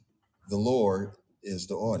the Lord is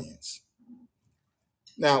the audience.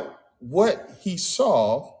 Now, what he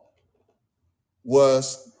saw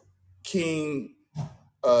was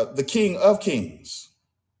the King of Kings.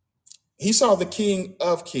 He saw the King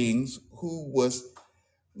of Kings who was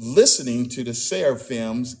listening to the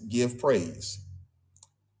seraphims give praise.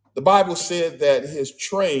 The Bible said that his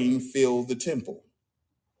train filled the temple.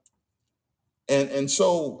 And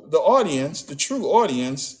so the audience, the true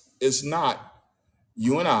audience, is not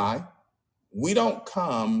you and I. We don't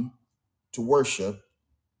come to worship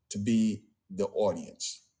to be the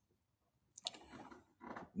audience.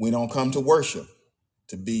 We don't come to worship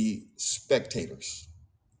to be spectators.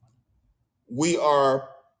 We are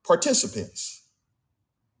participants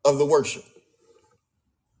of the worship.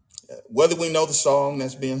 Whether we know the song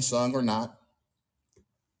that's being sung or not,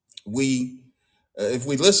 if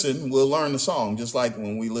we listen, we'll learn the song. Just like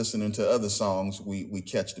when we listen into other songs, we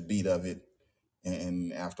catch the beat of it,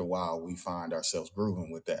 and after a while, we find ourselves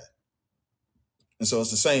grooving with that. And so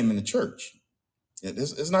it's the same in the church.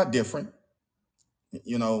 It's not different.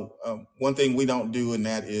 One thing we don't do, and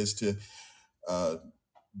that is to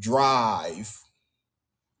drive,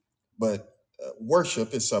 but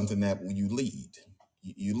worship is something that you lead.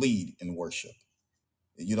 You lead in worship.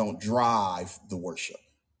 You don't drive the worship.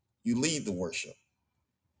 You lead the worship.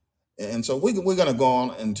 And so we're going to go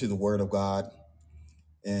on into the Word of God,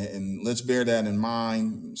 and let's bear that in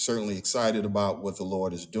mind. I'm certainly excited about what the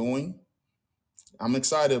Lord is doing. I'm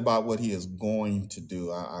excited about what He is going to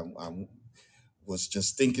do. I was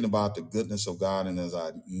just thinking about the goodness of God, and as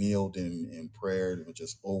I kneeled in prayer, it was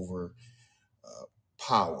just overpowered.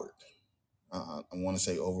 I want to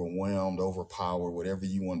say overwhelmed, overpowered, whatever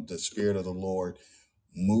you want. The Spirit of the Lord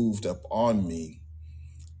moved up on me,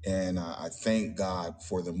 and I thank God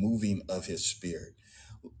for the moving of His Spirit.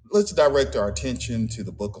 Let's direct our attention to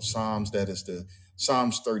the book of Psalms. That is the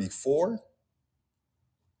Psalms 34,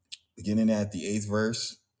 beginning at the 8th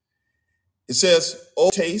verse. It says,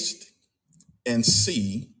 "Oh, taste and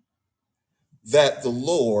see that the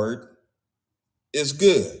Lord is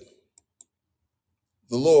good.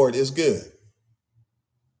 The Lord is good.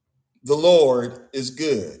 The Lord is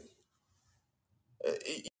good."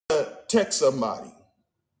 Text somebody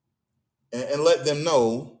and let them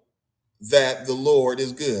know that the Lord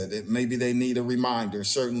is good. Maybe they need a reminder.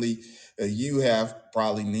 Certainly, you have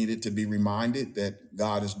probably needed to be reminded that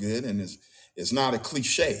God is good, and it's not a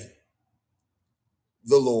cliche.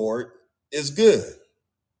 The Lord is good.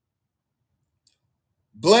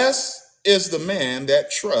 Blessed is the man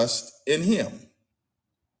that trusts in Him.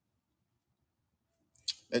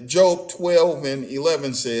 Job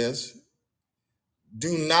 12:11 says,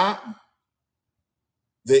 "Do not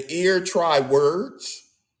the ear try words,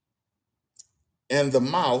 and the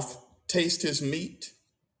mouth taste his meat?"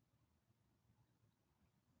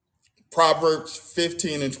 Proverbs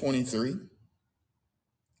 15:23.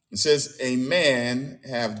 It says, "A man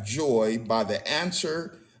have joy by the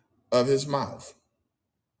answer of his mouth,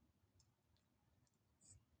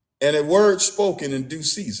 and a word spoken in due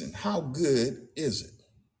season. How good is it?"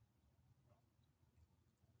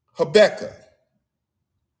 Habakkuk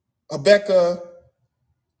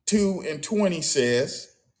 2:20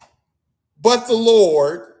 says, "But the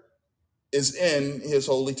Lord is in His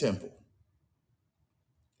holy temple."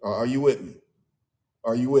 Are you with me?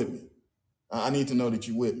 Are you with me? I need to know that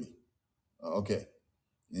you're with me. Okay.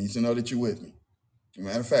 I need to know that you're with me.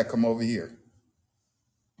 Matter of fact, come over here.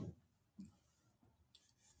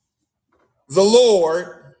 The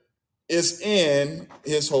Lord is in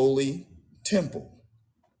His holy temple.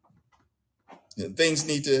 Things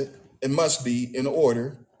need to and must be in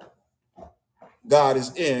order. God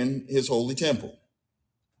is in His holy temple.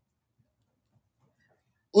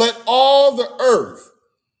 Let all the earth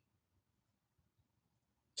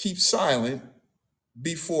keep silent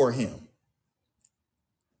before Him.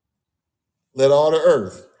 Let all the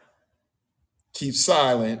earth keep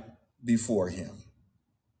silent before Him.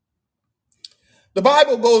 The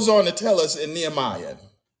Bible goes on to tell us in Nehemiah,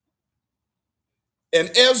 "And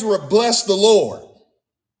Ezra blessed the Lord,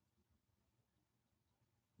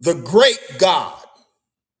 the great God,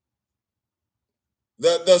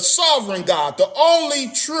 the sovereign God, the only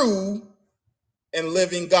true and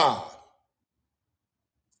living God."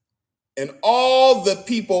 And all the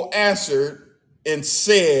people answered and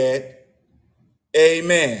said,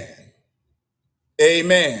 "Amen.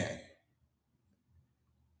 Amen."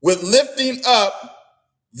 With lifting up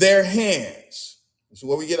their hands. That's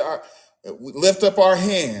where we lift up our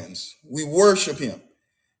hands. We worship Him.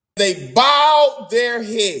 They bowed their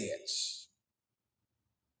heads.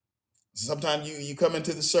 Sometimes you come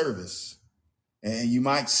into the service and you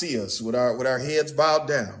might see us with our heads bowed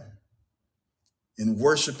down. in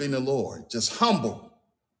worshiping the Lord, just humbled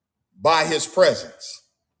by his presence.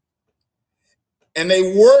 And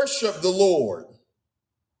they worship the Lord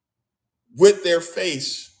with their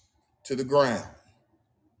face to the ground.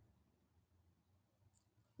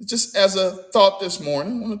 Just as a thought this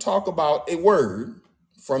morning, I want to talk about a word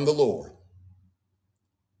from the Lord.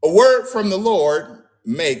 A word from the Lord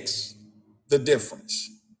makes the difference.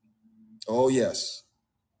 Oh, yes.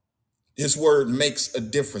 His word makes a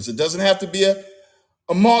difference. It doesn't have to be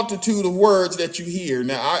a multitude of words that you hear.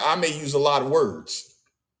 Now, I may use a lot of words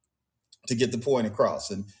to get the point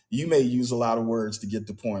across, and you may use a lot of words to get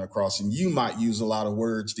the point across, and you might use a lot of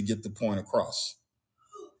words to get the point across.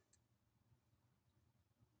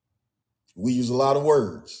 We use a lot of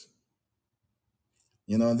words.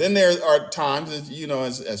 And then there are times,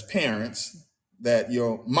 as parents, that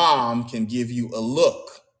your mom can give you a look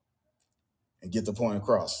and get the point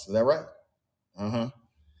across. Is that right? Uh-huh.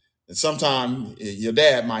 And sometimes your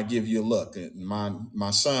dad might give you a look.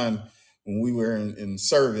 My son, when we were in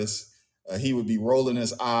service, he would be rolling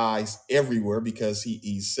his eyes everywhere because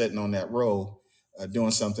he's sitting on that row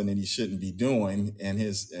doing something that he shouldn't be doing. And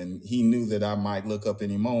he knew that I might look up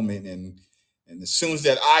any moment. And as soon as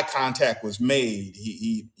that eye contact was made,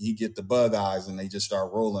 he get the bug eyes and they just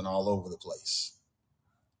start rolling all over the place.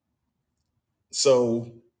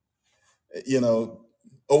 So,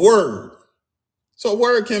 a word. So a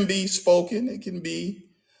word can be spoken. It can be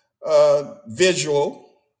visual.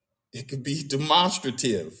 It could be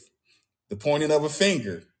demonstrative. The pointing of a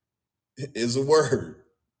finger is a word.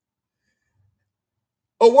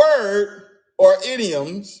 A word or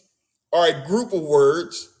idioms are a group of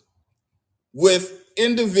words with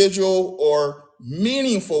individual or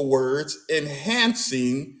meaningful words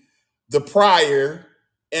enhancing the prior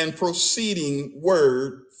and preceding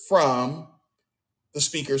word from the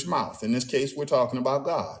speaker's mouth. In this case, we're talking about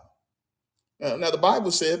God. Now the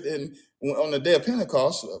Bible said on the day of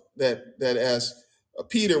Pentecost that as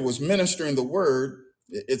Peter was ministering the word,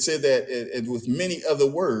 it said that with many other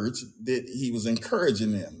words that he was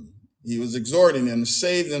encouraging them. He was exhorting them to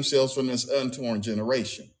save themselves from this untorn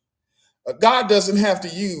generation. God doesn't have to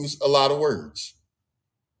use a lot of words.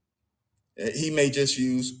 He may just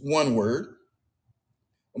use one word.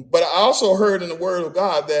 But I also heard in the word of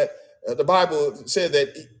God that the Bible said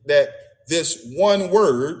that this one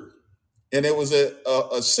word, and it was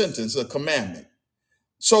a sentence, a commandment.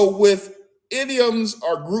 So with idioms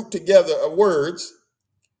are grouped together of words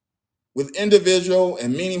with individual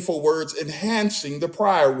and meaningful words enhancing the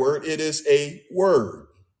prior word, it is a word.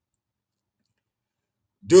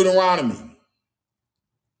 Deuteronomy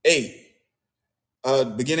 8,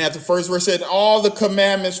 beginning at the first verse, said, all the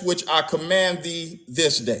commandments which I command thee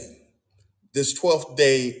this day, this 12th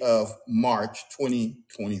day of March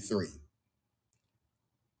 2023.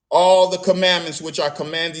 All the commandments which I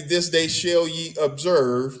command thee this day shall ye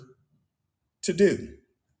observe to do,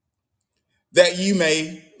 that you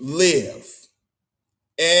may live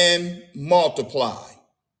and multiply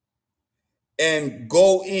and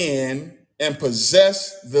go in and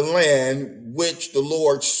possess the land which the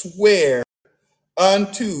Lord sware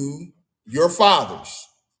unto your fathers,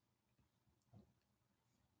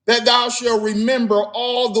 that thou shalt remember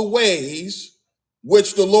all the ways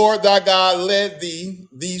which the Lord thy God led thee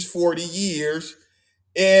these 40 years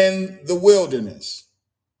in the wilderness.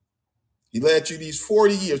 He led you these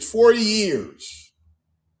 40 years. 40 years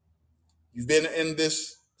you've been in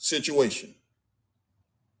this situation.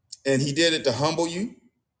 And he did it to humble you,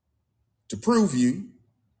 to prove you,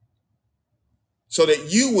 so that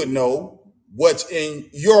you would know what's in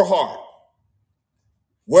your heart,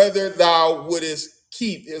 whether thou wouldest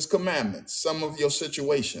keep his commandments. Some of your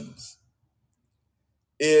situations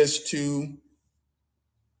is to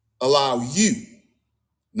allow you,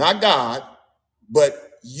 not God, but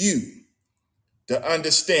you, to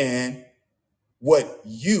understand what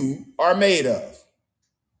you are made of.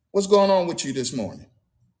 What's going on with you this morning?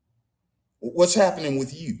 What's happening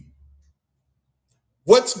with you?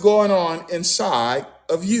 What's going on inside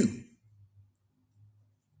of you?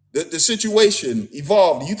 The situation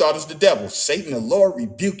evolved. You thought it was the devil. Satan, the Lord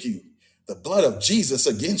rebuke you. The blood of Jesus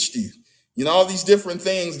against you. All these different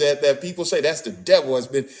things that people say that's the devil has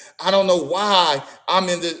been. I don't know why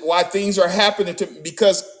why things are happening to me,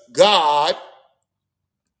 because God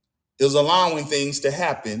is allowing things to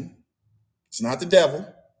happen. It's not the devil,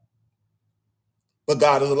 but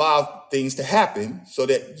God has allowed things to happen so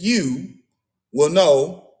that you will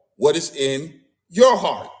know what is in your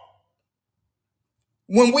heart.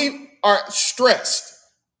 When we are stressed,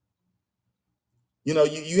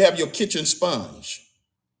 you have your kitchen sponge.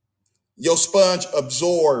 Your sponge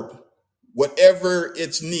absorbs whatever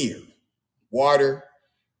it's near. water,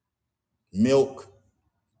 milk,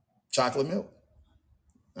 chocolate milk.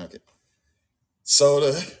 Okay.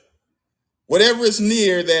 Soda, whatever is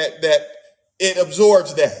near that it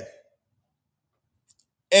absorbs that.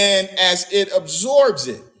 And as it absorbs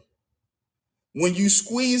it, when you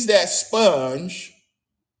squeeze that sponge,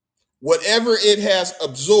 whatever it has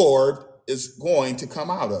absorbed is going to come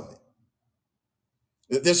out of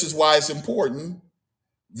it. This is why it's important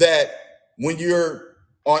that when you're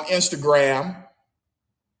on Instagram,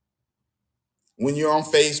 when you're on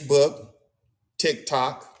Facebook,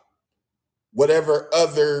 TikTok, whatever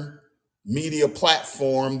other media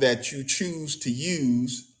platform that you choose to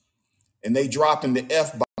use, and they dropping the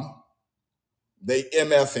F-bomb, they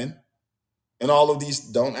MFing, and all of these,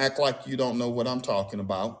 don't act like you don't know what I'm talking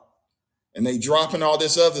about, and they dropping all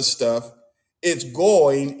this other stuff, it's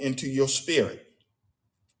going into your spirit.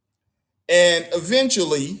 And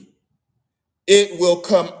eventually, it will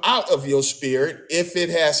come out of your spirit if it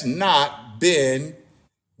has not been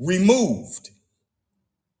removed.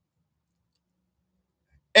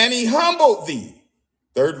 And he humbled thee,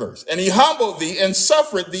 third verse, and he humbled thee and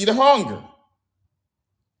suffered thee to hunger.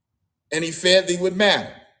 And he fed thee with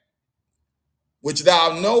manna, which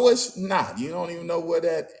thou knowest not. You don't even know where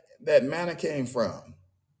that manna came from.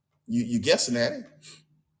 You guessing at it,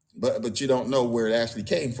 but you don't know where it actually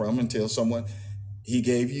came from until he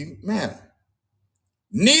gave you manna.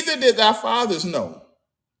 Neither did thy fathers know,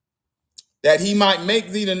 that he might make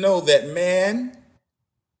thee to know that man,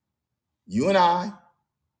 you and I,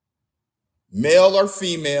 male or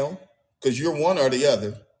female, because you're one or the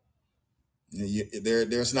other,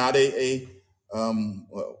 there's not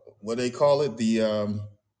what they call it,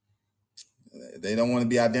 they don't want to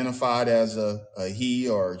be identified as a he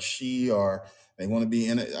or she, or they want to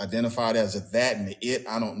be identified as a that and a it.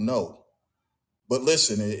 I don't know. But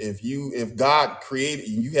listen, if God created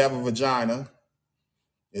you, you have a vagina,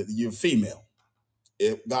 you're female.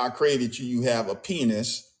 If God created you, you have a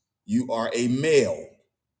penis, you are a male.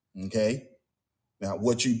 Okay. Now,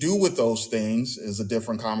 what you do with those things is a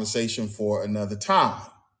different conversation for another time.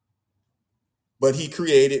 But he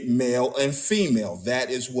created male and female. That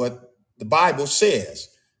is what the Bible says.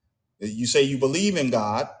 You say you believe in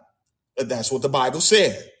God, that's what the Bible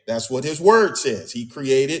said. That's what his word says. He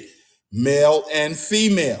created male and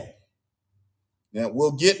female. Now,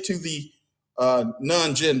 we'll get to the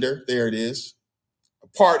non-gender, there it is,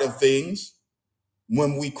 part of things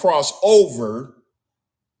when we cross over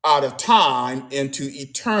out of time into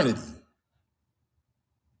eternity.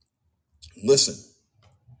 Listen,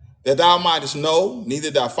 that thou mightest know, neither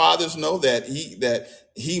thy fathers know, that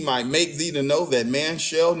he might make thee to know that man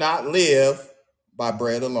shall not live by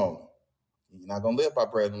bread alone. You're not going to live by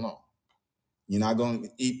bread alone. You're not going to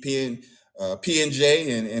eat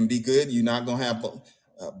P&J and be good. You're not going to have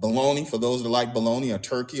bologna, for those that like bologna, or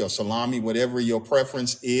turkey or salami, whatever your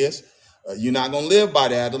preference is. You're not going to live by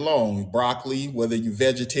that alone. Broccoli, whether you're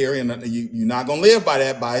vegetarian, you're not going to live by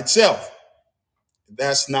that by itself.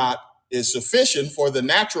 That's not is sufficient for the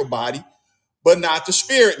natural body, but not the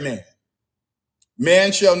spirit man.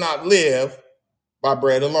 Man shall not live by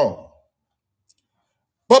bread alone,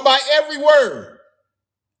 but by every word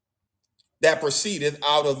that proceedeth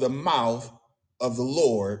out of the mouth of the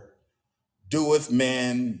Lord doeth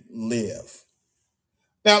man live.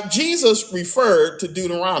 Now, Jesus referred to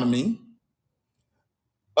Deuteronomy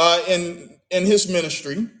in his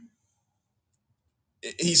ministry.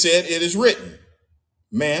 He said, it is written,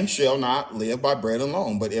 man shall not live by bread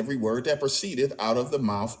alone, but every word that proceedeth out of the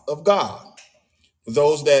mouth of God. For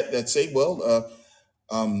those that say, well,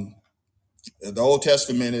 the Old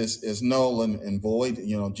Testament is null and void.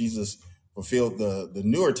 Jesus fulfilled the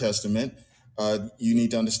Newer Testament. You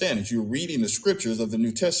need to understand, as you're reading the scriptures of the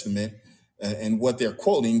New Testament and what they're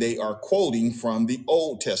quoting, they are quoting from the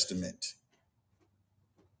Old Testament.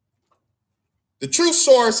 The true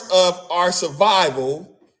source of our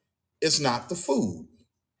survival is not the food,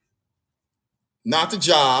 not the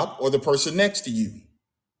job or the person next to you.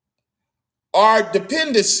 Our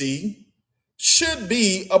dependency should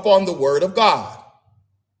be upon the word of God.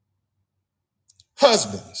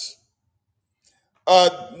 Husbands,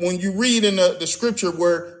 when you read in the scripture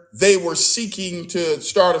where they were seeking to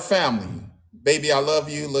start a family, baby, I love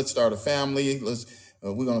you, let's start a family,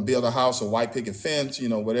 we're going to build a house, a white picket fence,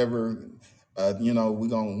 whatever, we're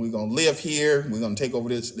going to live here, we're going to take over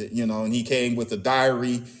this, and he came with a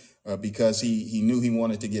diary because he knew he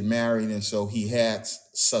wanted to get married, and so he had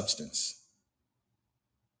substance,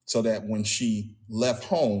 so that when she left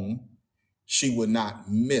home, she would not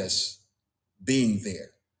miss being there.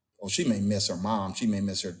 Well, she may miss her mom, she may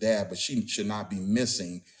miss her dad, but she should not be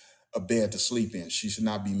missing a bed to sleep in. She should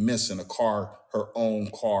not be missing a car, her own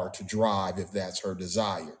car to drive if that's her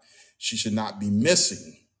desire. She should not be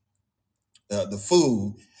missing the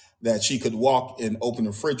food that she could walk and open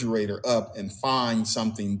the refrigerator up and find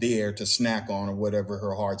something there to snack on or whatever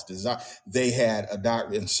her heart's desire. They had a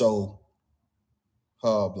diet. And so,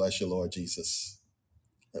 oh, bless you, Lord Jesus.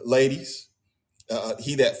 Ladies,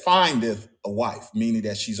 he that findeth a wife, meaning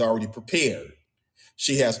that she's already prepared.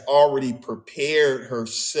 She has already prepared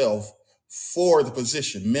herself for the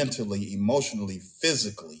position mentally, emotionally,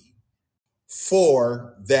 physically,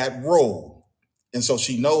 for that role. And so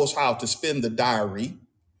she knows how to spend the diary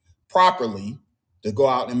properly, to go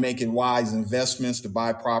out and make wise investments, to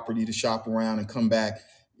buy property, to shop around and come back,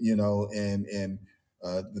 and the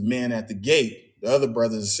man at the gate, the other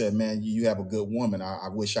brothers said, man, you have a good woman. I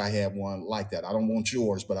wish I had one like that. I don't want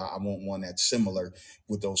yours, but I want one that's similar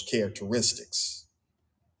with those characteristics.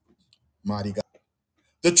 Mighty God.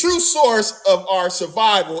 The true source of our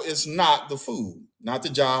survival is not the food, not the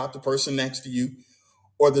job, the person next to you,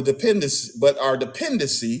 or the dependency, but our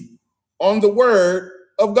dependency on the word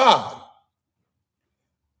of God.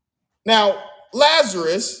 Now,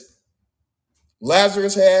 Lazarus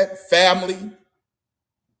had family.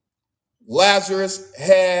 Lazarus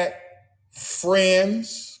had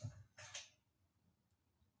friends.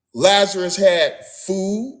 Lazarus had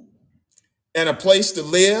food and a place to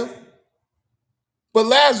live. But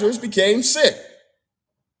Lazarus became sick.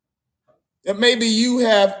 And maybe you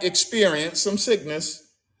have experienced some sickness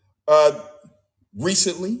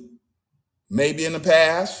recently, maybe in the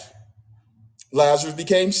past. Lazarus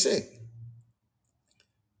became sick.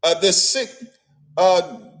 The sick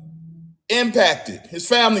impacted, his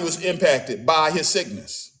family was impacted by his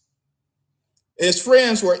sickness. His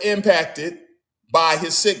friends were impacted by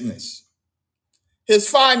his sickness. His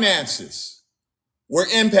finances were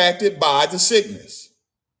impacted by the sickness.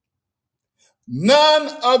 None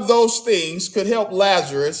of those things could help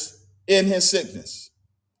Lazarus in his sickness.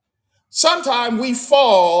 Sometimes we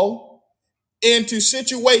fall into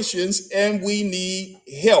situations and we need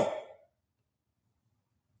help.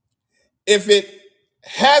 If it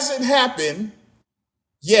hasn't happened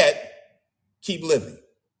yet, keep living,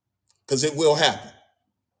 because it will happen.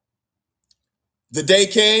 The day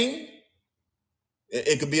came,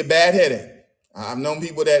 it could be a bad headache. I've known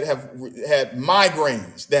people that have had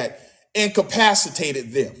migraines that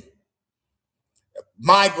incapacitated them.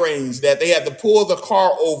 Migraines that they had to pull the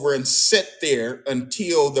car over and sit there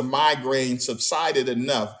until the migraine subsided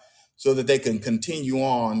enough so that they can continue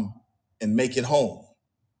on and make it home.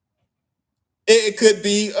 It could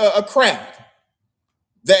be a cramp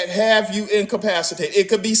that have you incapacitated. It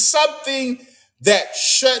could be something that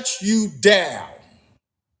shuts you down.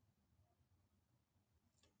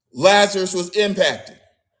 Lazarus was impacted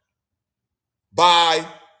by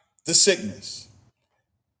the sickness.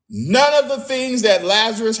 None of the things that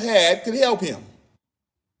Lazarus had could help him.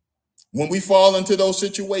 When we fall into those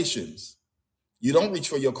situations, you don't reach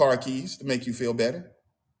for your car keys to make you feel better.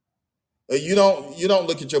 You don't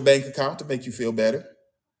look at your bank account to make you feel better.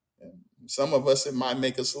 Some of us, it might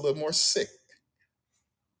make us a little more sick.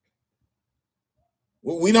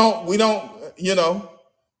 We don't,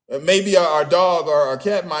 maybe our dog or our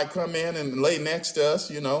cat might come in and lay next to us,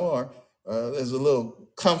 or there's a little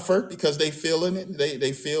comfort because they feeling it.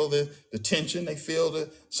 They feel the tension. They feel that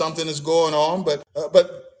something is going on. But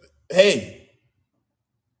hey,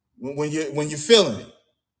 when you're feeling it,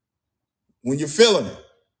 when you're feeling it.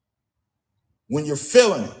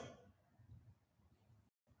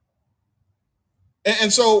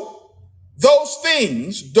 And so those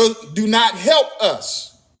things do not help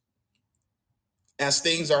us as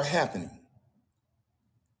things are happening.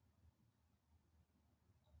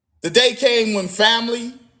 The day came when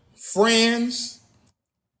family, friends,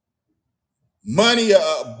 money,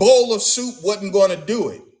 a bowl of soup wasn't going to do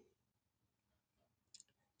it.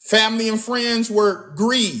 Family and friends were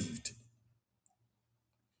grieved.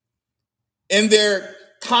 In their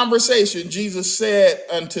conversation, Jesus said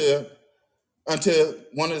unto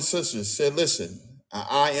one of the sisters, said, listen,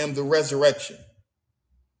 I am the resurrection.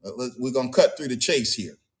 We're going to cut through the chase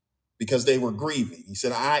here because they were grieving. He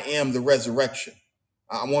said, I am the resurrection.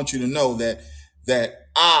 I want you to know that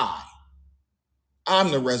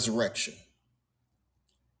I'm the resurrection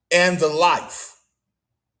and the life.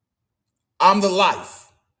 I'm the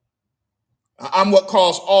life. I'm what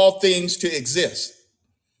caused all things to exist.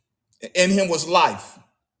 In him was life,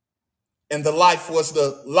 and the life was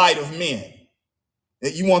the light of men.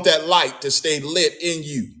 And you want that light to stay lit in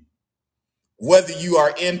you, whether you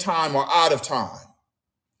are in time or out of time.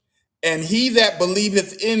 And he that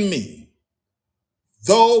believeth in me,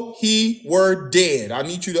 though he were dead. I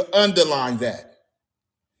need you to underline that.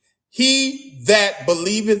 He that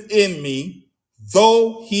believeth in me,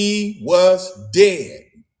 though he was dead,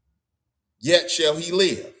 yet shall he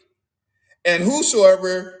live. And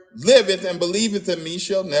whosoever liveth and believeth in me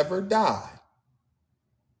shall never die.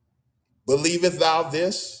 Believeth thou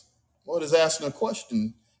this? Lord is asking a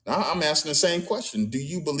question. Now I'm asking the same question. Do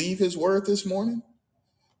you believe his word this morning?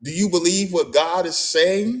 Do you believe what God is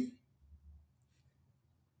saying?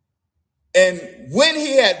 And when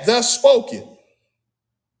he had thus spoken,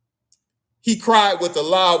 he cried with a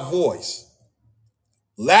loud voice,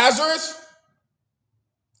 Lazarus,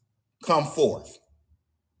 come forth.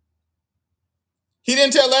 He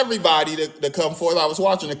didn't tell everybody to come forth. I was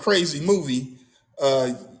watching a crazy movie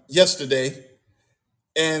yesterday,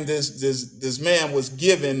 and this man was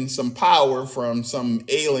given some power from some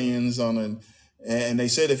aliens and they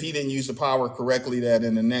said if he didn't use the power correctly, that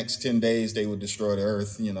in the next 10 days they would destroy the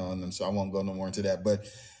earth, and so I won't go no more into that.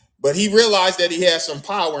 But he realized that he had some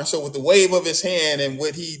power, and so with the wave of his hand and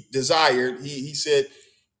what he desired, he said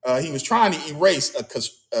he was trying to erase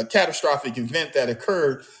a catastrophic event that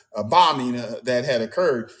occurred, a bombing that had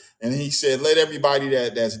occurred. And he said, let everybody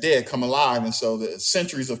that's dead come alive. And so the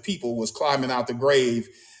centuries of people was climbing out the grave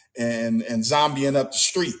and zombieing up the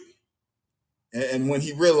street. And when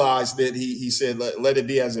he realized that, he said, let it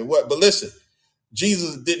be as it was. But listen,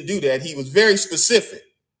 Jesus didn't do that. He was very specific.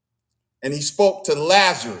 And he spoke to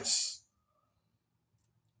Lazarus.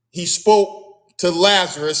 He spoke to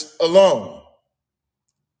Lazarus alone.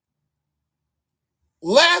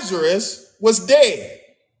 Lazarus was dead.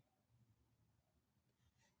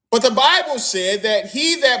 But the Bible said that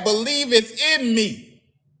he that believeth in me,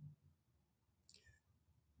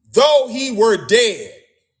 though he were dead,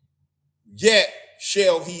 yet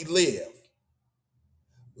shall he live.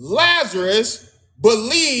 Lazarus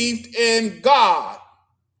believed in God.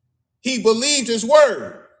 He believed his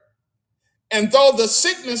word. And though the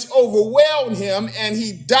sickness overwhelmed him and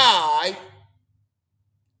he died,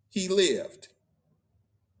 he lived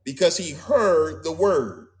because he heard the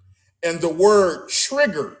word. And the word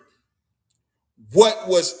triggered what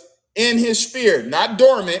was in his spirit, not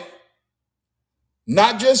dormant,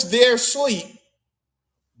 not just there asleep,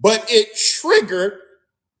 but it triggered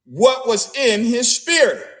what was in his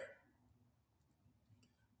spirit.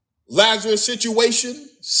 Lazarus' situation,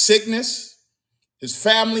 sickness, his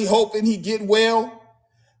family hoping he'd get well,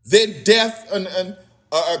 then death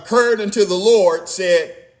occurred until the Lord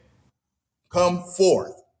said, come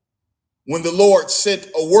forth. When the Lord sent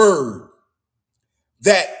a word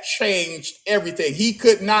that changed everything. He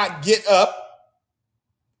could not get up.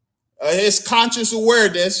 His conscious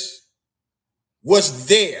awareness was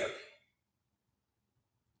there.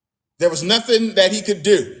 There was nothing that he could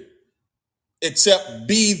do except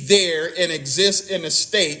be there and exist in a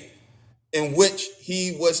state in which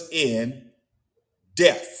he was in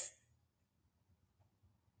death,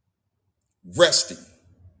 resting,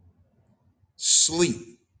 sleep.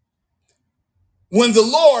 When the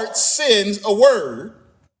Lord sends a word,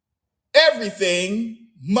 everything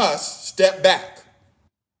must step back.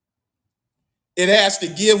 It has to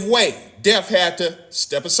give way. Death had to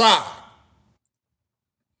step aside.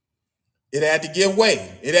 It had to give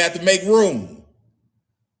way. It had to make room.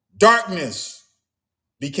 Darkness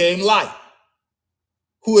became light.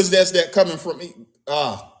 Who is that coming from me?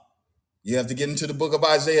 You have to get into the book of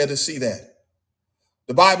Isaiah to see that.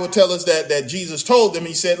 The Bible tells us that Jesus told them,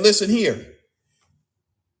 he said, listen here.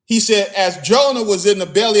 He said, as Jonah was in the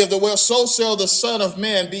belly of the whale, so shall the Son of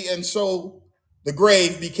Man be. And so the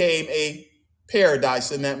grave became a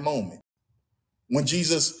paradise in that moment. When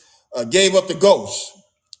Jesus gave up the ghost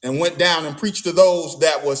and went down and preached to those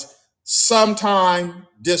that was sometime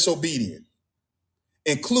disobedient,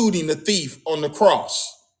 including the thief on the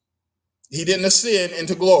cross. He didn't ascend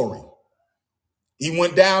into glory. He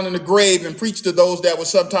went down in the grave and preached to those that were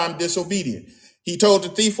sometime disobedient. He told the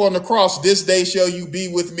thief on the cross, this day shall you be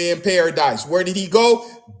with me in paradise. Where did he go?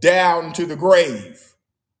 Down to the grave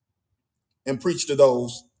and preached to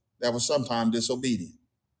those that were sometime disobedient.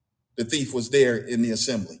 The thief was there in the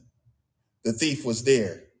assembly. The thief was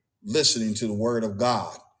there listening to the word of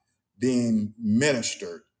God being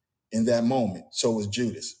ministered in that moment. So was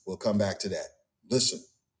Judas. We'll come back to that. Listen.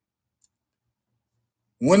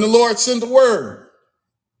 When the Lord sent the word,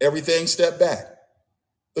 everything stepped back.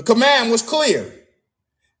 The command was clear,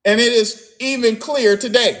 and it is even clear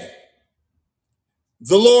today.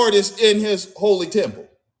 The Lord is in his holy temple.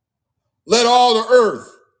 Let all the earth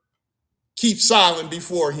keep silent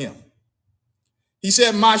before him. He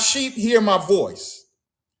said, my sheep hear my voice,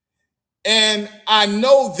 and I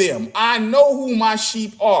know them. I know who my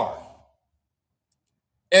sheep are,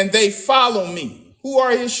 and they follow me. Who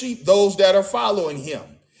are his sheep? Those that are following him.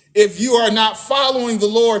 If you are not following the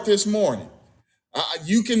Lord this morning,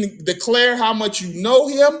 you can declare how much you know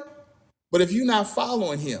him, but if you're not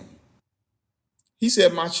following him, he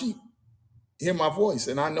said, my sheep hear my voice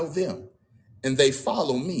and I know them and they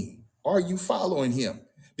follow me. Are you following him?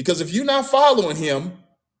 Because if you're not following him,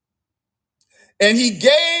 and he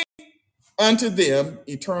gave unto them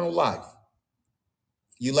eternal life,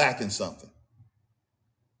 you lacking something.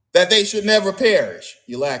 That they should never perish,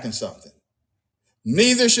 you lacking something.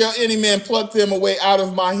 Neither shall any man pluck them away out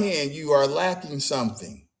of my hand. You are lacking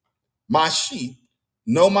something. My sheep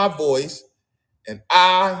know my voice, and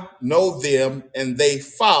I know them, and they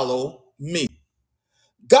follow me.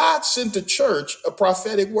 God sent the church a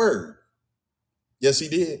prophetic word. Yes, he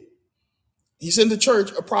did. He sent the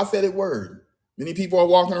church a prophetic word. Many people are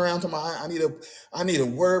walking around talking about, I need a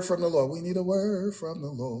word from the Lord. We need a word from the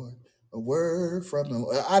Lord. A word from the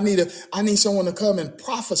Lord. I need someone to come and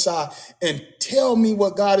prophesy and tell me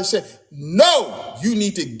what God has said. No, you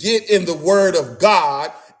need to get in the word of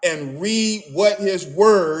God and read what his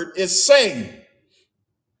word is saying.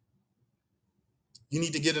 You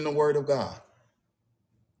need to get in the word of God.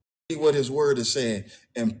 See what his word is saying.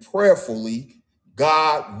 And prayerfully,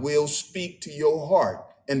 God will speak to your heart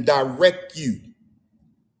and direct you.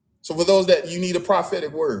 So for those that you need a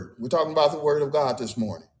prophetic word, we're talking about the word of God this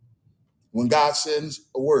morning. When God sends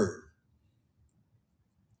a word,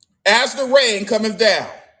 as the rain cometh down,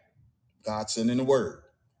 God sending the word.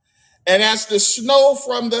 And as the snow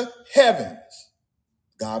from the heavens,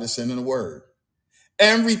 God is sending the word.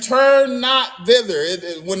 And return not thither.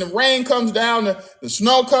 When the rain comes down, the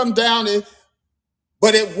snow comes down,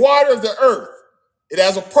 but it waters the earth. It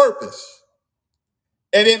has a purpose.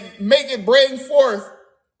 And it make it bring forth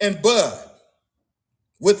and bud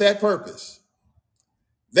with that purpose.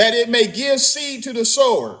 That it may give seed to the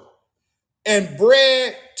sower and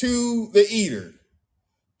bread to the eater.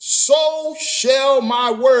 So shall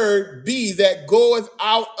my word be that goeth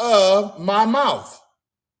out of my mouth.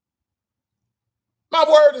 My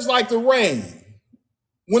word is like the rain.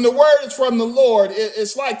 When the word is from the Lord,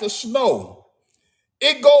 it's like the snow.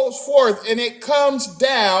 It goes forth and it comes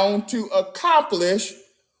down to accomplish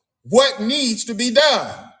what needs to be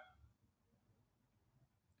done.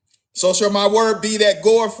 So shall my word be that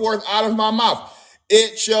goeth forth out of my mouth.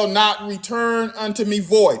 It shall not return unto me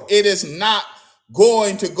void. It is not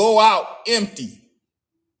going to go out empty,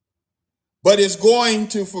 but it's going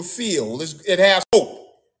to fulfill. It has hope.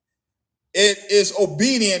 It is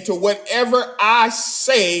obedient to whatever I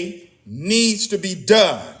say needs to be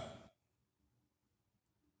done.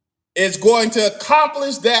 It's going to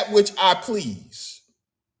accomplish that which I please.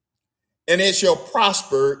 And it shall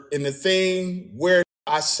prosper in the thing where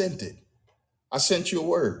I sent it. I sent you a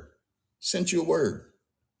word. Sent you a word.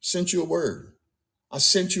 Sent you a word. I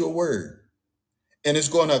sent you a word. And it's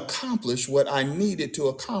going to accomplish what I needed to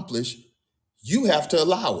accomplish. You have to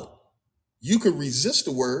allow it. You could resist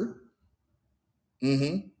the word.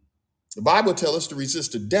 The Bible tells us to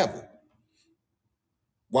resist the devil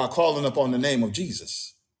while calling upon the name of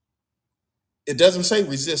Jesus. It doesn't say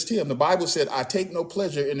resist him. The Bible said, I take no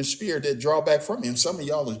pleasure in the spirit that draw back from him. Some of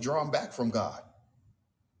y'all is drawn back from God.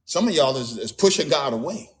 Some of y'all is pushing God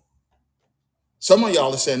away. Some of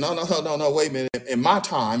y'all are saying, no, wait a minute. In my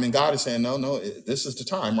time, and God is saying, no, this is the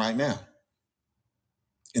time right now.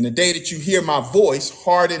 In the day that you hear my voice,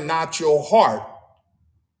 harden not your heart.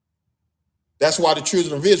 That's why the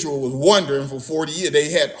children of Israel was wandering for 40 years.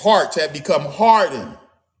 They had hearts had become hardened.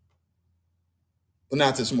 But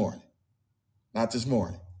not this morning. Not this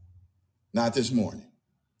morning. Not this morning.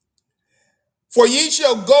 For ye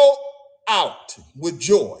shall go out with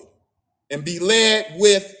joy and be led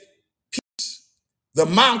with peace. The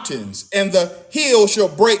mountains and the hills shall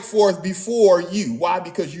break forth before you. Why?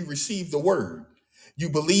 Because you received the word. You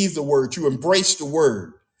believe the word. You embrace the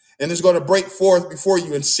word. And it's going to break forth before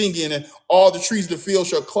you and singing, and all the trees of the field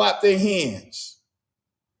shall clap their hands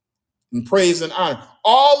in praise and honor.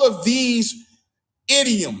 All of these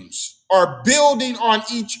idioms are building on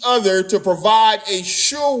each other to provide a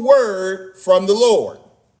sure word from the Lord,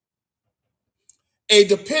 a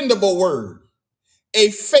dependable word,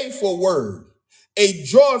 a faithful word, a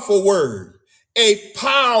joyful word, a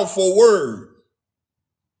powerful word.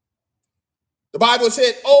 The Bible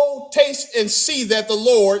said, oh, taste and see that the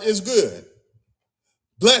Lord is good.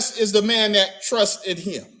 Blessed is the man that trusts in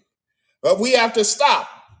him. But we have to stop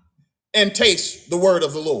and taste the word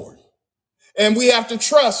of the Lord. And we have to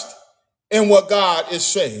trust in what God is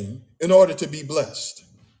saying in order to be blessed.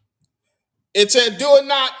 It said, do it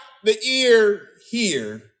not the ear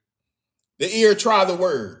hear, the ear try the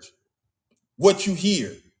words, what you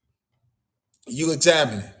hear. you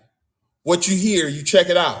examine it. What you hear, you check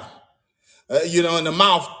it out. And the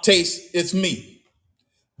mouth tastes its meat.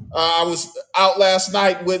 I was out last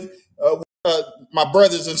night with my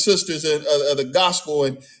brothers and sisters of the gospel,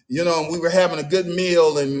 and we were having a good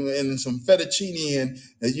meal and some fettuccine and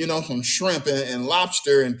some shrimp and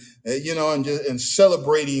lobster and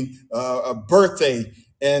celebrating a birthday.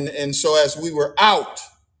 And so as we were out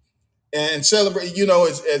and celebrating,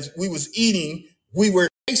 as we was eating, we were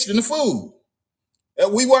tasting the food.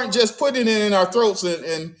 We weren't just putting it in our throats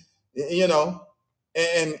and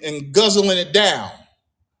guzzling it down,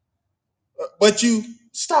 but you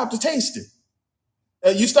stop to taste it.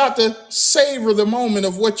 You stop to savor the moment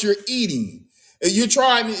of what you're eating. You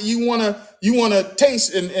want to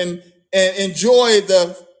taste and enjoy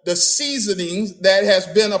the seasonings that has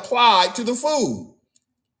been applied to the food.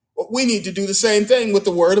 We need to do the same thing with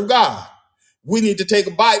the word of God. We need to take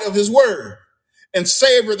a bite of his word and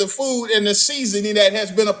savor the food and the seasoning that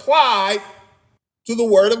has been applied to the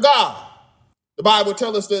word of God. The Bible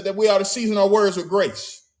tells us that we ought to season our words with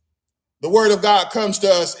grace. The word of God comes to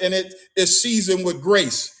us and it is seasoned with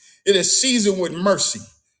grace. It is seasoned with mercy.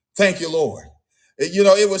 Thank you, Lord.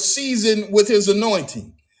 It was seasoned with his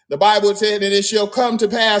anointing. The Bible said, and it shall come to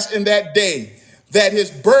pass in that day that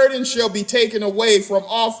his burden shall be taken away from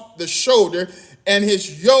off the shoulder and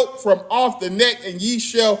his yoke from off the neck, and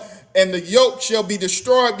the yoke shall be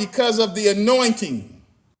destroyed because of the anointing.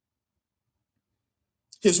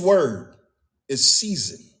 His word is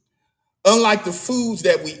seasoned. Unlike the foods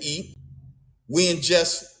that we eat, we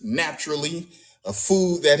ingest naturally a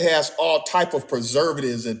food that has all type of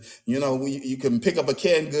preservatives, and you can pick up a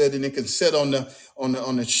canned good and it can sit on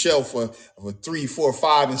the shelf for 3, 4,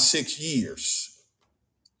 5, and 6 years.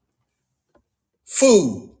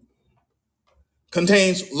 Food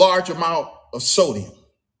contains large amount of sodium.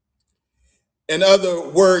 In other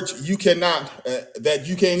words, that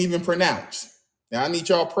you can't even pronounce. Now I need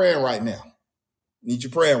y'all praying right now. Need you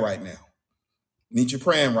praying right now. Need you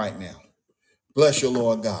praying right now. Bless your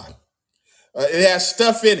Lord God. It has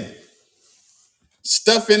stuff in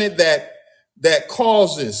it that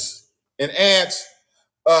causes and adds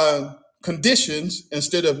conditions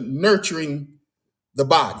instead of nurturing the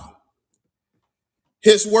body.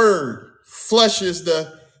 His word flushes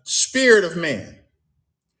the spirit of man.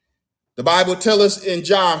 The Bible tells us in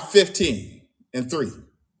John 15:3,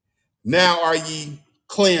 now are ye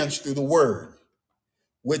cleansed through the word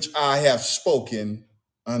which I have spoken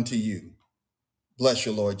unto you. Bless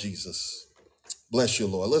you, Lord Jesus. Bless you,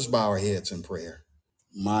 Lord. Let's bow our heads in prayer.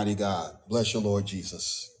 Mighty God, bless you, Lord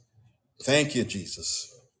Jesus. Thank you,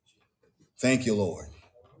 Jesus. Thank you, Lord.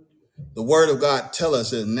 The word of God tells us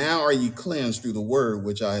that now are ye cleansed through the word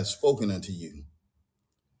which I have spoken unto you.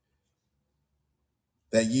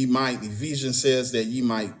 That ye might, Ephesians says that ye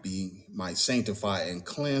might sanctify and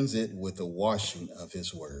cleanse it with the washing of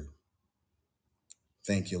his word.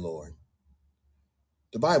 Thank you, Lord.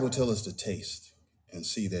 The Bible tells us to taste and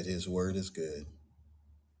see that his word is good.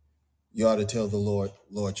 You ought to tell the Lord,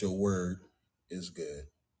 your word is good.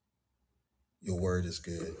 Your word is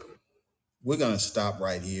good. We're going to stop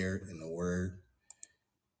right here in the word.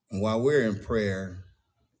 And while we're in prayer,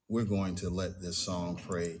 we're going to let this song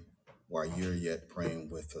pray while you're yet praying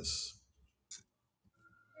with us.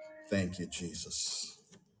 Thank you, Jesus.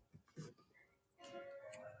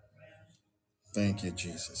 Thank you,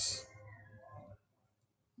 Jesus.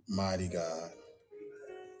 Mighty God.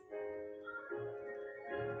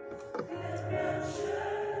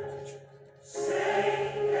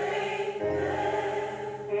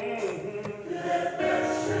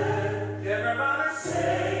 Everybody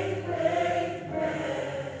say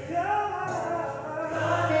amen.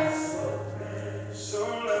 God is so good. So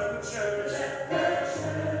let the church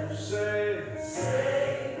say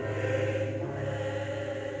amen.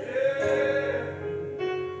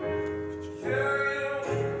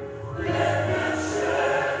 Let the church say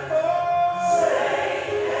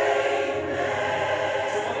amen.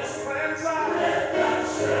 To what his plans are. Let the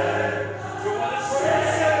church. To what his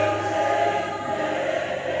plans say.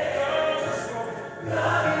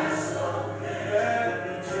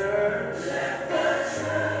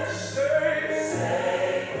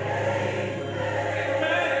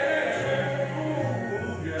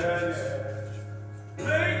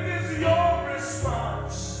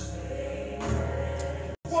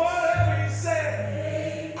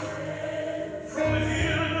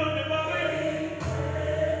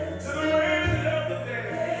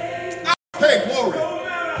 Hey, glory.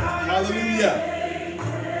 Hallelujah.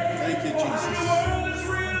 Thank you, Jesus.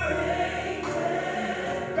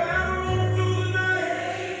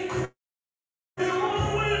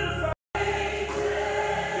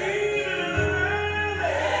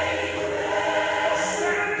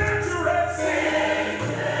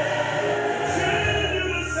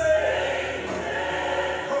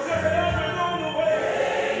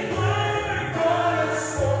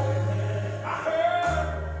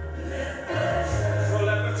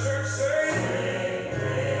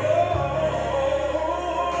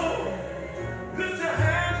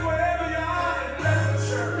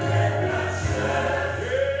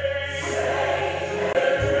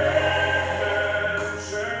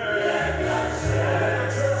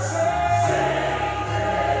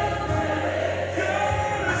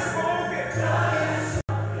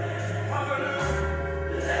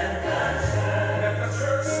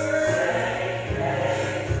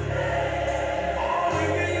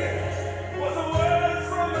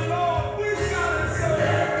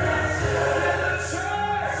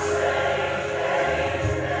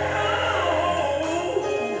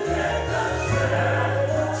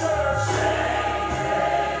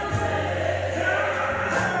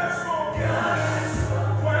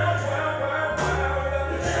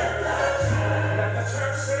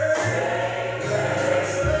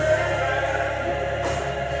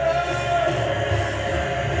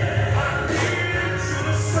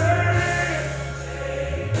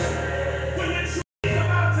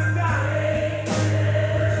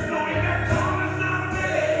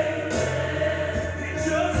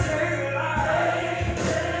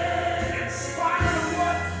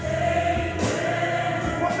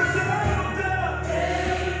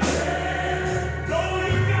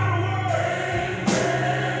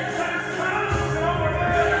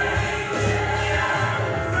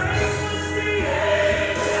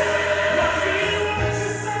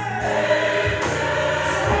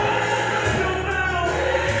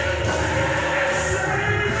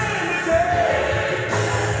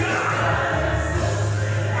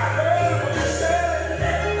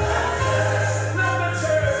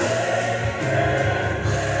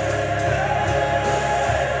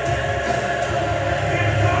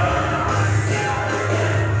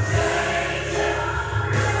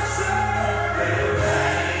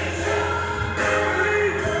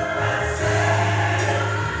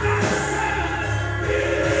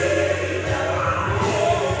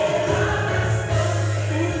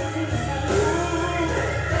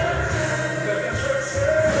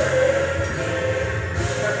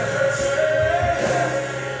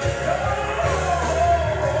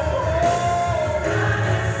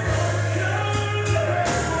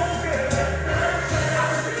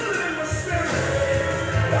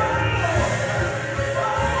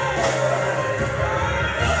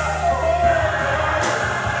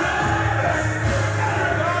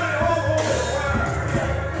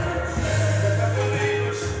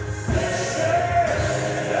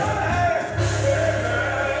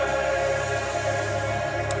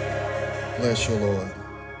 you, Lord.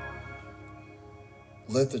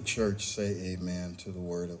 Let the church say amen to the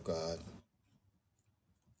word of God.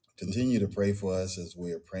 Continue to pray for us as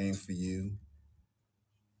we are praying for you,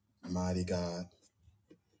 mighty God.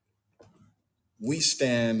 We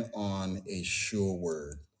stand on a sure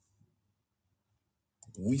word.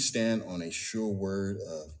 We stand on a sure word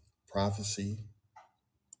of prophecy.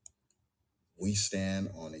 We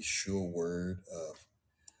stand on a sure word of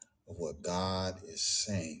what God is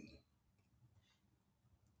saying.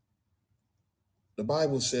 The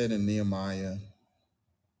Bible said in Nehemiah,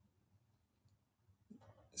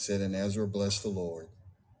 it said in Ezra, bless the Lord.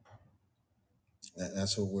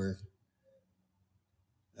 That's what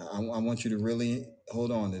I want you to really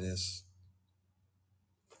hold on to this.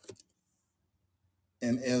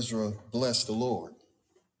 And Ezra blessed the Lord.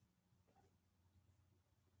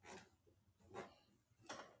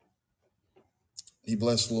 He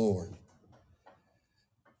blessed the Lord,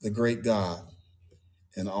 the great God,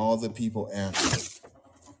 and all the people answered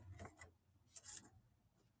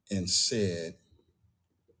and said,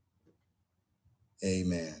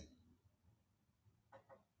 amen.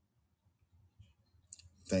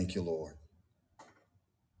 Thank you, Lord.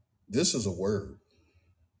 This is a word.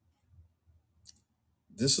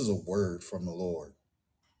 This is a word from the Lord.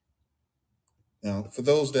 Now, for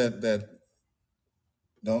those that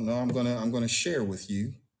don't know, I'm gonna share with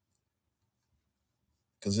you,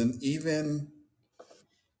 because even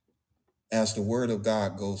as the word of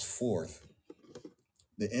God goes forth,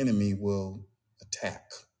 the enemy will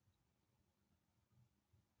attack.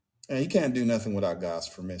 And you can't do nothing without God's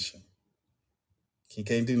permission. He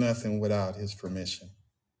can't do nothing without his permission.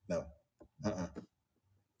 No.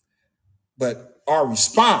 But our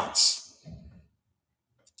response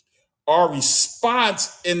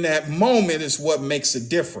in that moment is what makes a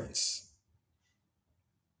difference.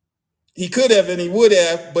 He could have and he would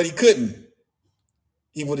have, but he couldn't.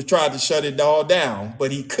 He would have tried to shut it all down,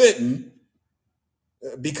 but he couldn't,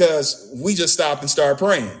 because we just stopped and started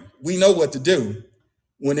praying. We know what to do.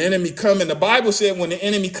 When the enemy comes in, the Bible said when the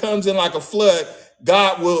enemy comes in like a flood,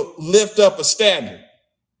 God will lift up a standard.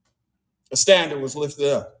 A standard was lifted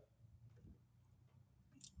up.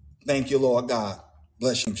 Thank you, Lord God.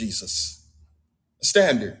 Bless you, Jesus. A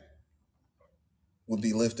standard will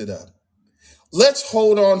be lifted up. Let's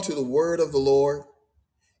hold on to the word of the Lord,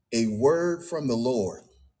 a word from the Lord.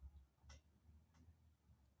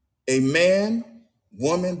 A man,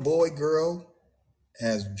 woman, boy, girl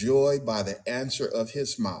has joy by the answer of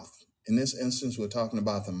his mouth. In this instance, we're talking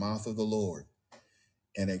about the mouth of the Lord,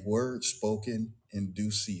 and a word spoken in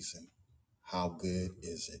due season. How good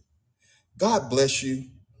is it? God bless you.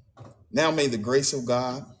 Now may the grace of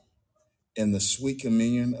God and the sweet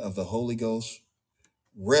communion of the Holy Ghost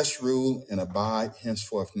rest, rule, and abide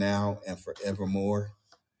henceforth, now, and forevermore.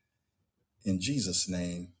 In Jesus'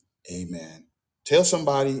 name, amen. Tell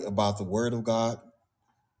somebody about the word of God.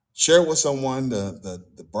 Share with someone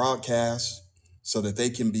the broadcast so that they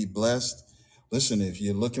can be blessed. Listen, if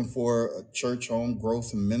you're looking for a church home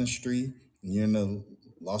growth and ministry, and you're in the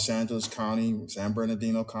Los Angeles County, San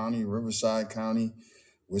Bernardino County, Riverside County,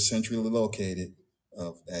 we're centrally located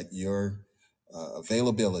at your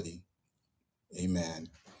availability. Amen.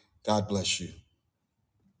 God bless you.